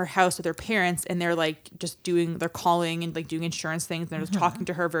in her house with her parents, and they're like they're calling and like doing insurance things, and they're just talking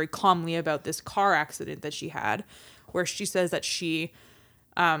to her very calmly about this car accident that she had, where she says that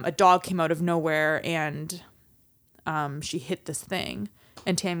a dog came out of nowhere and she hit this thing.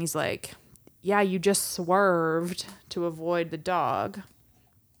 And Tammy's like, yeah, you just swerved to avoid the dog.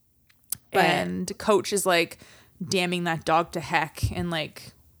 But, and Coach is like damning that dog to heck and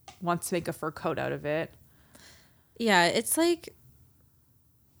like wants to make a fur coat out of it. Yeah, it's like,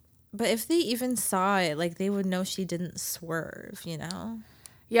 but if they even saw it, like they would know she didn't swerve, you know?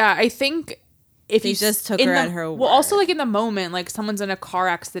 Yeah, I think if they just took her at her word. Well, also like in the moment, like someone's in a car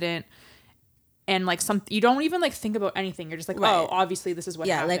accident and like you don't even like think about anything. You're just like, oh, obviously this is what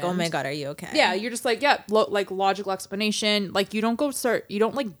happened. Like, oh my God, are you okay? Yeah, you're just like, like logical explanation. Like you don't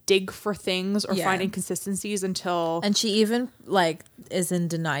like dig for things or find inconsistencies until. And she even like is in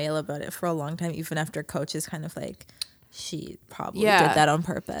denial about it for a long time, even after Coach is kind of like, she probably did that on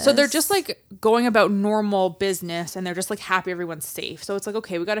purpose. So they're just like going about normal business, and they're just like happy everyone's safe. So it's like,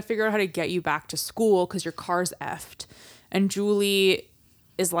 okay, we got to figure out how to get you back to school because your car's effed. And Julie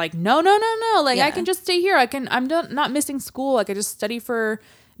is like, no. Like I can just stay here. I'm not missing school. Like I just study for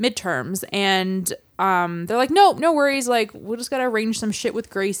midterms. And they're like, no worries. Like we'll just got to arrange some shit with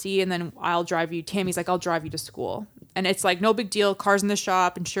Gracie, and then I'll drive you. Tammy's like, I'll drive you to school. And it's like, no big deal. Car's in the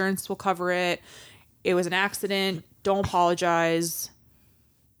shop. Insurance will cover it. It was an accident. Don't apologize.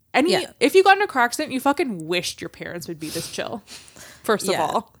 If you got in a car accident, you fucking wished your parents would be this chill. First of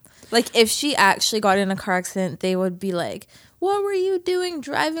all. Like if she actually got in a car accident, they would be like, what were you doing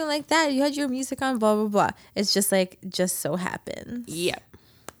driving like that? You had your music on, blah, blah, blah. It's just like, just so happens. Yeah.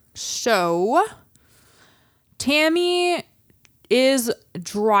 So Tammy is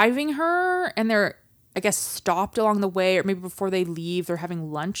driving her, and they're, I guess, stopped along the way, or maybe before they leave, they're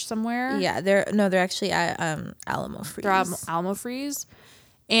having lunch somewhere. Yeah, they're actually at Alamo Freeze. They're at Alamo Freeze.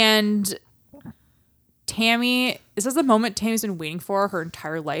 And this is the moment Tammy's been waiting for her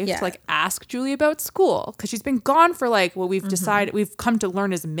entire life to like ask Julie about school, because she's been gone for like what we've decided, we've come to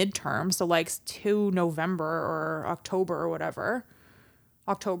learn is midterm, so like to November or October or whatever.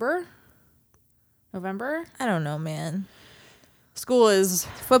 November? I don't know, man. School is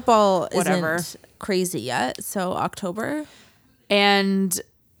football isn't crazy yet, so October. And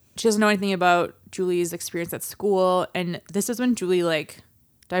she doesn't know anything about Julie's experience at school, and this is when Julie like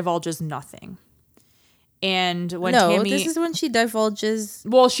divulges nothing. And when this is when she divulges.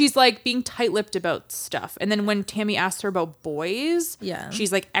 Well, she's like being tight-lipped about stuff, and then when Tammy asks her about boys,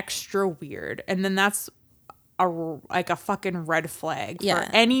 she's like extra weird, and then that's a fucking red flag for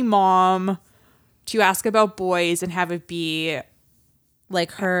any mom to ask about boys and have it be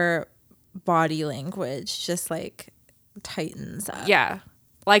like her body language just like tightens up. Yeah.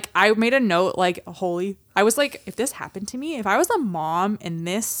 Like I made a note like, I was like, if this happened to me, if I was a mom and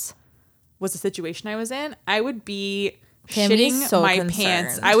this was the situation I was in, I would be shitting my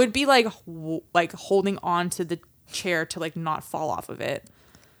pants. I would be like holding on to the chair to like not fall off of it.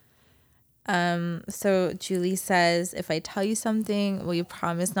 So Julie says, if I tell you something, will you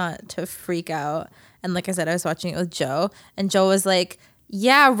promise not to freak out? And like I said, I was watching it with Joe, and Joe was like,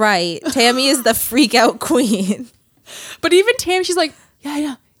 yeah, right. Tammy is the freak out queen. But even Tammy, she's like,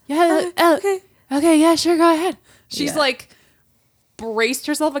 yeah, okay. okay, yeah, sure, go ahead. She's Yeah. like braced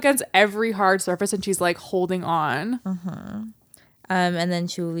herself against every hard surface and she's like holding on. And then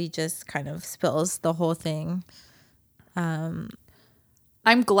Julie just kind of spills the whole thing.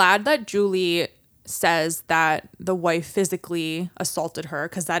 I'm glad that Julie says that the wife physically assaulted her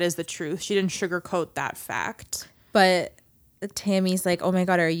because that is the truth. She didn't sugarcoat that fact. But Tammy's like, oh my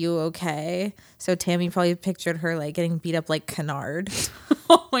God, are you okay? So Tammy probably pictured her like getting beat up like Kennard.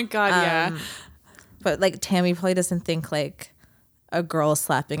 Oh my God, yeah. But like Tammy probably doesn't think like a girl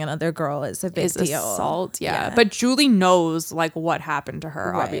slapping another girl is a big Is deal. assault, yeah. But Julie knows like what happened to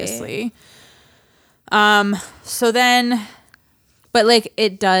her, Right. obviously. So then, But like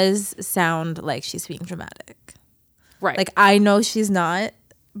it does sound like she's being dramatic. right. Like I know she's not,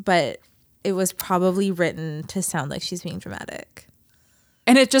 but it was probably written to sound like she's being dramatic.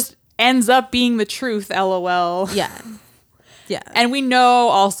 and it just ends up being the truth, LOL. Yeah. Yeah. And we know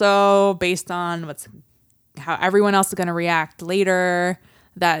also based on how everyone else is going to react later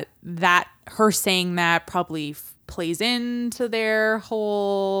that her saying that probably plays into their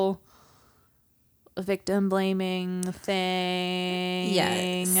whole victim blaming thing.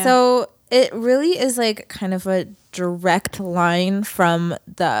 Yeah. So it really is like kind of a direct line from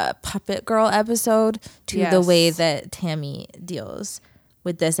the Puppet Girl episode to the Yes. way that Tammy deals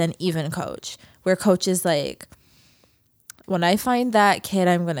with this, and even Coach, where Coach is like, when I find that kid,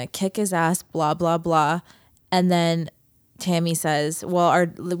 I'm going to kick his ass, blah, blah, blah. And then Tammy says, well,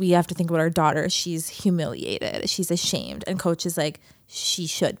 we have to think about our daughter. She's humiliated. She's ashamed. And Coach is like, she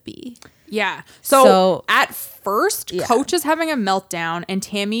should be. Yeah. So- So at first, Yeah. Coach is having a meltdown and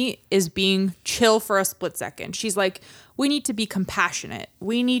Tammy is being chill for a split second. She's like, we need to be compassionate.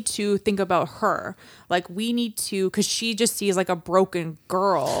 We need to think about her. Like, we need to, because she just sees like a broken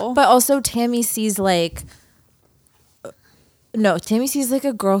girl. But also Tammy sees like, no, Tammy sees like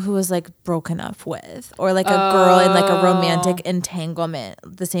a girl who was like broken up with, or like a girl in like a romantic entanglement,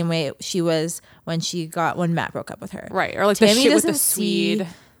 the same way she was when Matt broke up with her. Right. Or like the Tammy shit with doesn't the see Swede.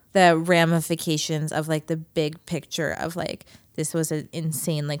 the ramifications of like the big picture of like, this was an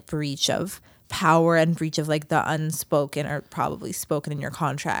insane like breach of power and breach of like the unspoken or probably spoken in your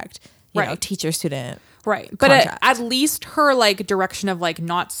contract, you know, Right. teacher student. Right. But contract. at least her like direction of like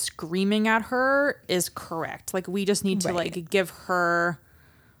not screaming at her is correct. Like we just need to Right. like give her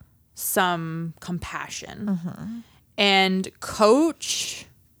some compassion. And Coach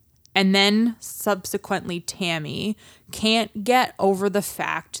and then subsequently Tammy can't get over the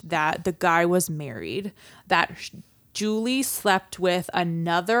fact that the guy was married, that Julie slept with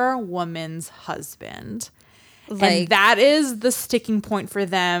another woman's husband. Like, And that is the sticking point for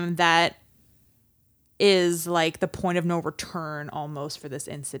them, that is like the point of no return almost for this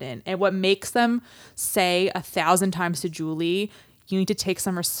incident. And what makes them say 1,000 times to Julie, you need to take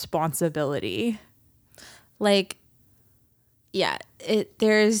some responsibility. like, yeah,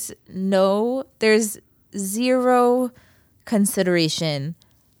 there's zero consideration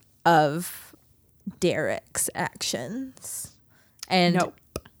of Derek's actions. And Nope.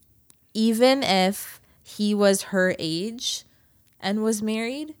 even if he was her age and was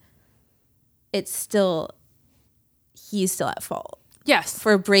married, he's still at fault Yes.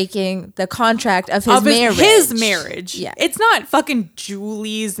 for breaking the contract of his marriage. His marriage. Yeah. It's not fucking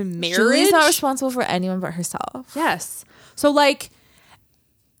Julie's marriage. Julie's not responsible for anyone but herself. Yes. So like,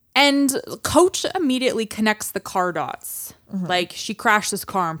 and Coach immediately connects the car dots. Like she crashed this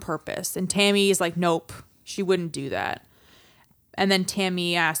car on purpose. And Tammy is like, nope, she wouldn't do that. And then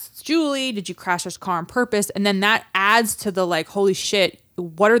Tammy asks Julie, did you crash this car on purpose? And then that adds to the like, holy shit,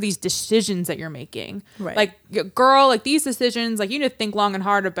 what are these decisions that you're making? Right. Like, girl, like these decisions, like you need to think long and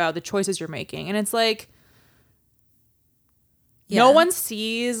hard about the choices you're making. And it's like, no Yeah. one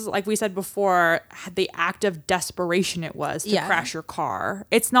sees, like we said before, the act of desperation it was to Yeah. crash your car.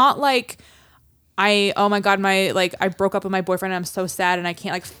 It's not like oh my God, I broke up with my boyfriend and I'm so sad and I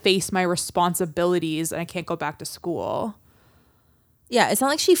can't like face my responsibilities and I can't go back to school. Yeah, it's not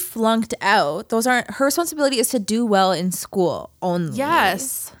like she flunked out. Those aren't her responsibility. Is to do well in school only.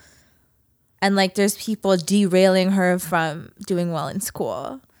 Yes. And like there's people derailing her from doing well in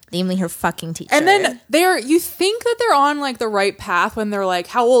school, namely her fucking teacher. And then you think that they're on like the right path when they're like,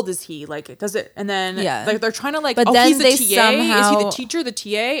 how old is he? Like, does it? And then Yeah. like they're trying to like, But oh, then he's the they TA. Is he somehow- the teacher, the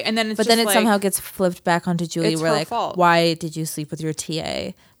TA? And then it's but just then it like, somehow gets flipped back onto Julie. It's Where her like, fault. why did you sleep with your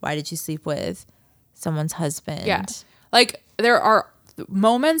TA? Why did you sleep with someone's husband? Yeah. Like there are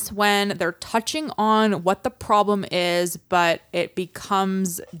moments when they're touching on what the problem is, but it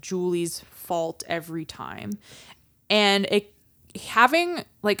becomes Julie's fault every time. And it having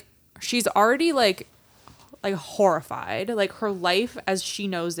like, she's already like like horrified. Like her life as she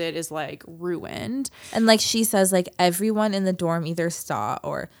knows it is like ruined. And like she says, like everyone in the dorm either saw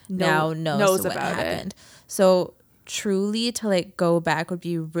or now knows what about happened. So truly to like go back would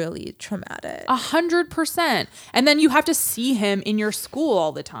be really traumatic. 100%. And then you have to see him in your school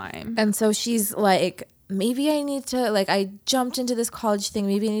all the time. And so she's like, maybe I need to, like, I jumped into this college thing.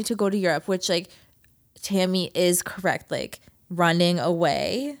 Maybe I need to go to Europe, which like Tami is correct. Like running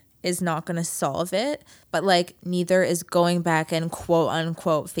away is not going to solve it, but like neither is going back and quote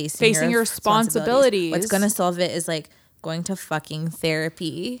unquote facing your responsibilities. What's going to solve it is like going to fucking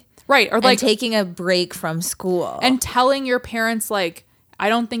therapy. Right. Or like taking a break from school and telling your parents, like, I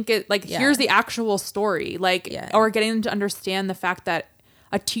don't think it, like, here's the actual story. Like, or getting them to understand the fact that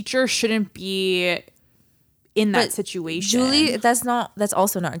a teacher shouldn't be in that situation. Julie, that's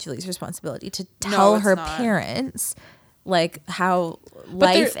also not Julie's responsibility to tell her parents like how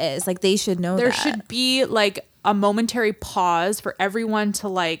life is. Like they should know there should be like a momentary pause for everyone to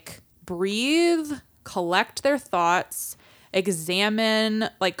like breathe, collect their thoughts, examine,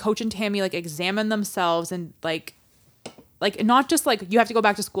 like Coach and Tami like examine themselves and like not just like you have to go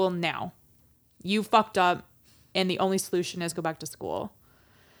back to school now. You fucked up and the only solution is go back to school.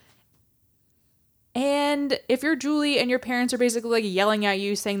 And if you're Julie and your parents are basically like yelling at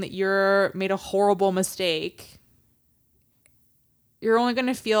you saying that you're made a horrible mistake, you're only going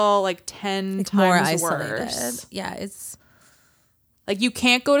to feel like 10 like times more worse. Yeah, it's like you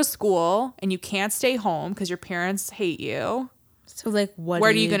can't go to school and you can't stay home because your parents hate you. So like what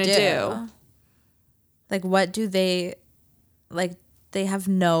are you going to do? Like what do they like they have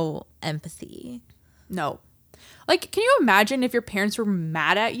no empathy. No. Like can you imagine if your parents were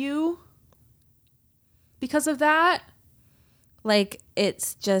mad at you because of that? Like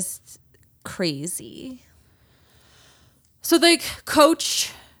it's just crazy. So like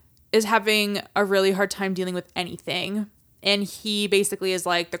Coach is having a really hard time dealing with anything. And he basically is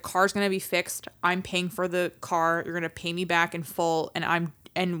like, the car's going to be fixed. I'm paying for the car. You're going to pay me back in full.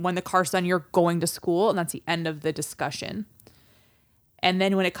 And when the car's done, you're going to school. And that's the end of the discussion. And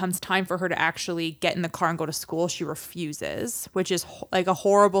then when it comes time for her to actually get in the car and go to school, she refuses, which is like a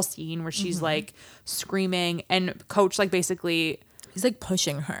horrible scene where she's like screaming. And Coach like basically... He's like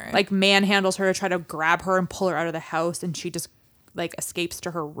pushing her. Like manhandles her to try to grab her and pull her out of the house. And she just like escapes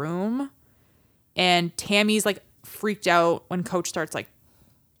to her room. And Tammy's like freaked out when Coach starts like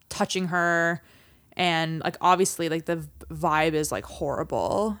touching her. And like obviously like the vibe is like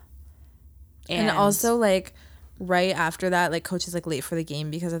horrible. And also like right after that, like Coach is like late for the game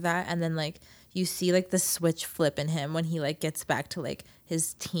because of that. And then like you see like the switch flip in him when he like gets back to like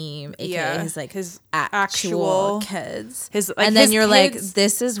his team, aka his like his actual kids. And then you're like,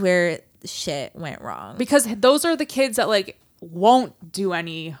 this is where shit went wrong. Because those are the kids that like won't do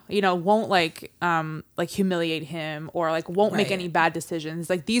any, won't like humiliate him or like won't make any bad decisions.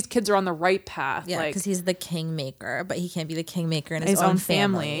 Like these kids are on the right path. Yeah, because he's the kingmaker, but he can't be the kingmaker in his own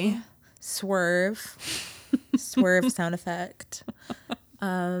family. Swerve sound effect.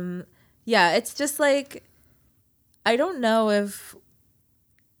 Yeah, it's just like, I don't know if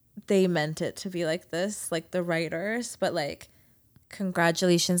they meant it to be like this, like the writers, but like,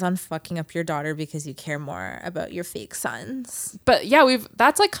 congratulations on fucking up your daughter because you care more about your fake sons. But yeah,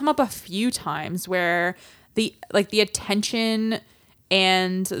 that's like come up a few times where the attention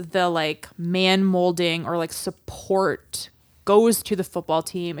and the like man molding or like support goes to the football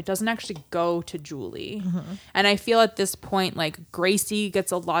team. It doesn't actually go to Julie. And I feel at this point like Gracie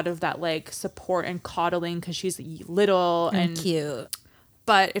gets a lot of that like support and coddling because she's little and cute.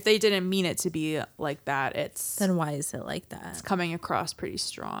 But if they didn't mean it to be like that, then why is it like that? It's coming across pretty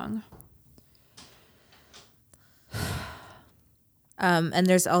strong. And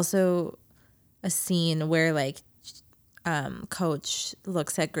there's also a scene where like Coach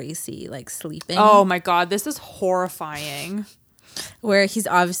looks at Gracie like sleeping. Oh my God, this is horrifying. Where he's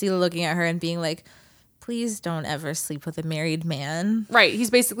obviously looking at her and being like, please don't ever sleep with a married man. Right. He's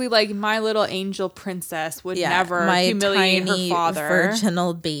basically like, my little angel princess would never humiliate her father.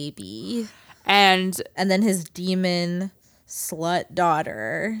 Virginal baby. And then his demon slut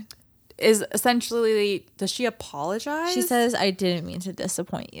daughter is essentially, does she apologize? She says, I didn't mean to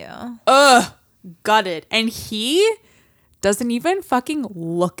disappoint you. Ugh. Gutted. And he doesn't even fucking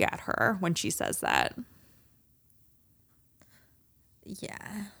look at her when she says that.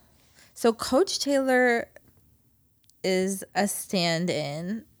 Yeah. So Coach Taylor is a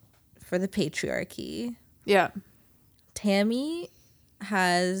stand-in for the patriarchy. Yeah. Tami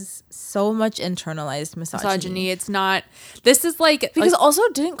has so much internalized misogyny. It's not, this is like... Because also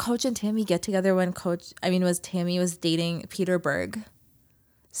didn't Coach and Tami get together when Tami was dating Peter Berg?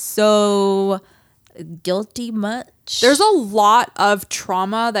 So guilty much. There's a lot of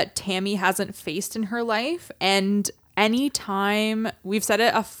trauma that Tami hasn't faced in her life, and anytime, we've said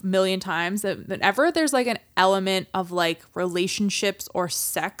it a million times, that whenever there's like an element of like relationships or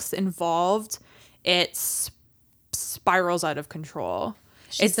sex involved, it spirals out of control.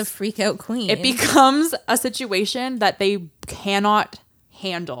 She's the freak out queen. It becomes a situation that they cannot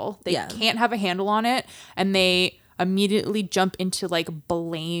handle. They can't have a handle on it, and they immediately jump into like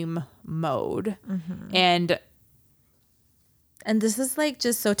blame mode. And this is like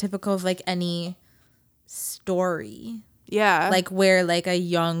just so typical of like any story. Yeah. Like where like a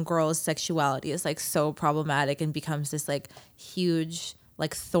young girl's sexuality is like so problematic and becomes this like huge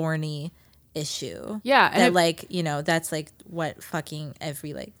like thorny issue. Yeah. And that like, you know, that's like what fucking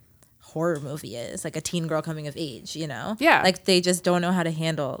every like horror movie is, like a teen girl coming of age, you know? Yeah. Like they just don't know how to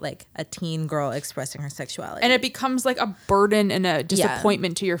handle like a teen girl expressing her sexuality. And it becomes like a burden and a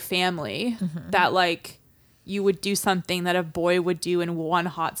disappointment to your family that like you would do something that a boy would do in one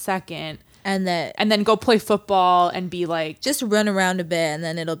hot second. And then go play football and be like, just run around a bit and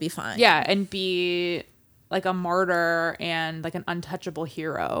then it'll be fine. Yeah, and be like a martyr and like an untouchable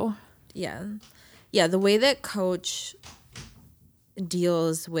hero. Yeah. Yeah, the way that Coach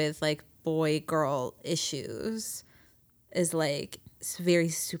deals with like boy girl issues is like it's very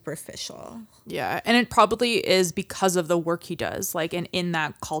superficial. Yeah, and it probably is because of the work he does, like in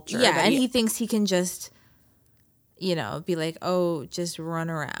that culture. Yeah, and he thinks he can just, you know, be like, oh, just run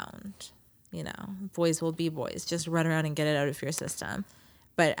around. You know, boys will be boys. Just run around and get it out of your system.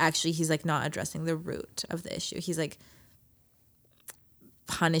 But actually, he's like not addressing the root of the issue. He's like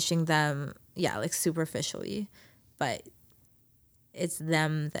punishing them, like superficially. But it's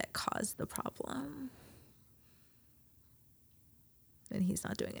them that caused the problem. And he's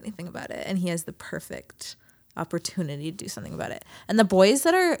not doing anything about it. And he has the perfect opportunity to do something about it. And the boys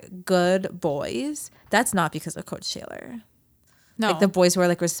that are good boys, that's not because of Coach Taylor. No. Like the boys who are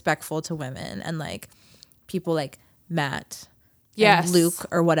like respectful to women and like people like Matt and Luke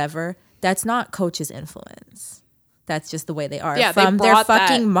or whatever, that's not Coach's influence. That's just the way they are from their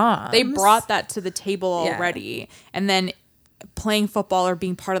fucking moms. They brought that to the table already. And then playing football or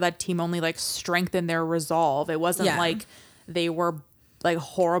being part of that team only like strengthened their resolve. It wasn't like they were like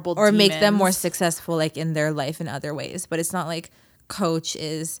horrible or demons. make them more successful like in their life in other ways. But it's not like Coach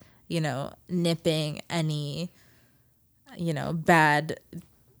is, you know, nipping any, you know, bad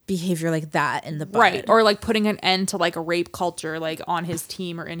behavior like that in the bud. Right. Or like putting an end to like a rape culture like on his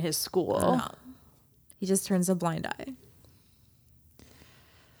team or in his school. No. He just turns a blind eye.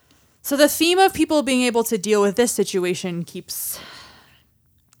 So the theme of people being able to deal with this situation keeps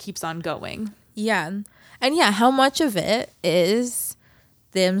on going. Yeah. And how much of it is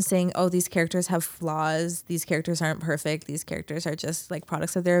them saying, oh, these characters have flaws, these characters aren't perfect, these characters are just like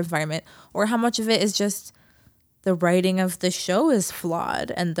products of their environment, or how much of it is just the writing of the show is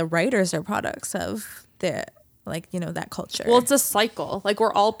flawed and the writers are products of their, like, you know, that culture. Well, it's a cycle. Like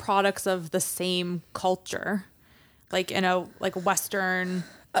we're all products of the same culture, like in a like Western.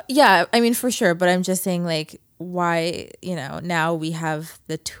 Yeah, I mean, for sure. But I'm just saying, like, why, you know, now we have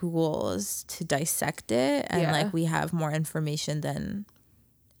the tools to dissect it and like we have more information than,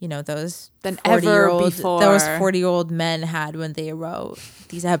 you know, those 40-year-old men had when they wrote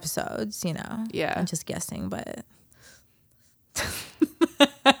these episodes, you know. Yeah. I'm just guessing, but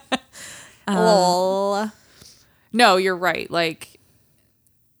No, you're right. Like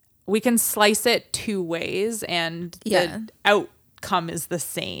we can slice it two ways and the outcome is the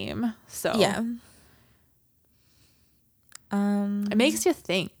same. So it makes you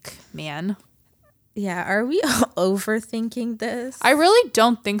think, man. Yeah, are we overthinking this? I really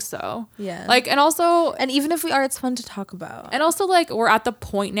don't think so. Yeah. Like, and even if we are, it's fun to talk about. And also, like, we're at the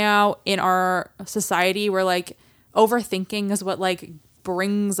point now in our society where, like, overthinking is what, like,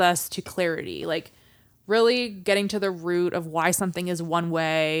 brings us to clarity. Like, really getting to the root of why something is one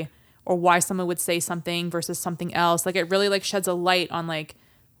way or why someone would say something versus something else. Like, it really, like, sheds a light on, like,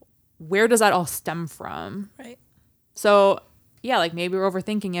 where does that all stem from? Right. So, yeah, like, maybe we're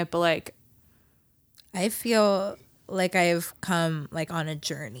overthinking it, but, like, I feel like I've come like on a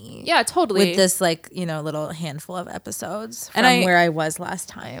journey. Yeah, totally. With this like, you know, little handful of episodes from where I was last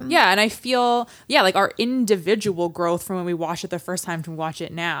time. Yeah, and I feel, like our individual growth from when we watched it the first time to watch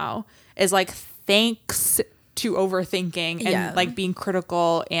it now is like thanks to overthinking and like being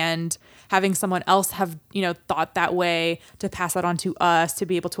critical and having someone else have, you know, thought that way to pass that on to us to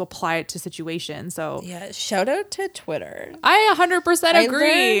be able to apply it to situations. So yeah, shout out to Twitter. I 100%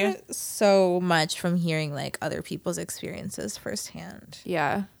 agree. I learned so much from hearing like other people's experiences firsthand.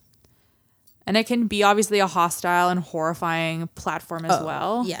 Yeah. And it can be obviously a hostile and horrifying platform as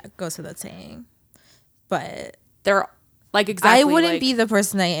well. Yeah, goes without saying. but they're like exactly. I wouldn't like, be the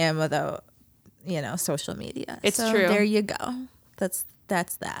person I am without, social media. It's so true. There you go. That's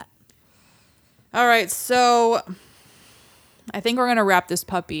that. All right, so I think we're gonna wrap this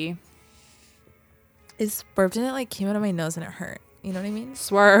puppy. It's burped and it like came out of my nose and it hurt. You know what I mean?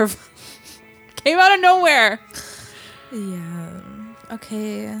 Swerve came out of nowhere. Yeah.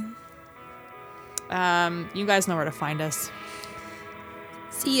 Okay. You guys know where to find us.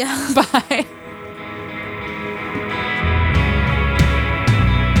 See ya. Bye.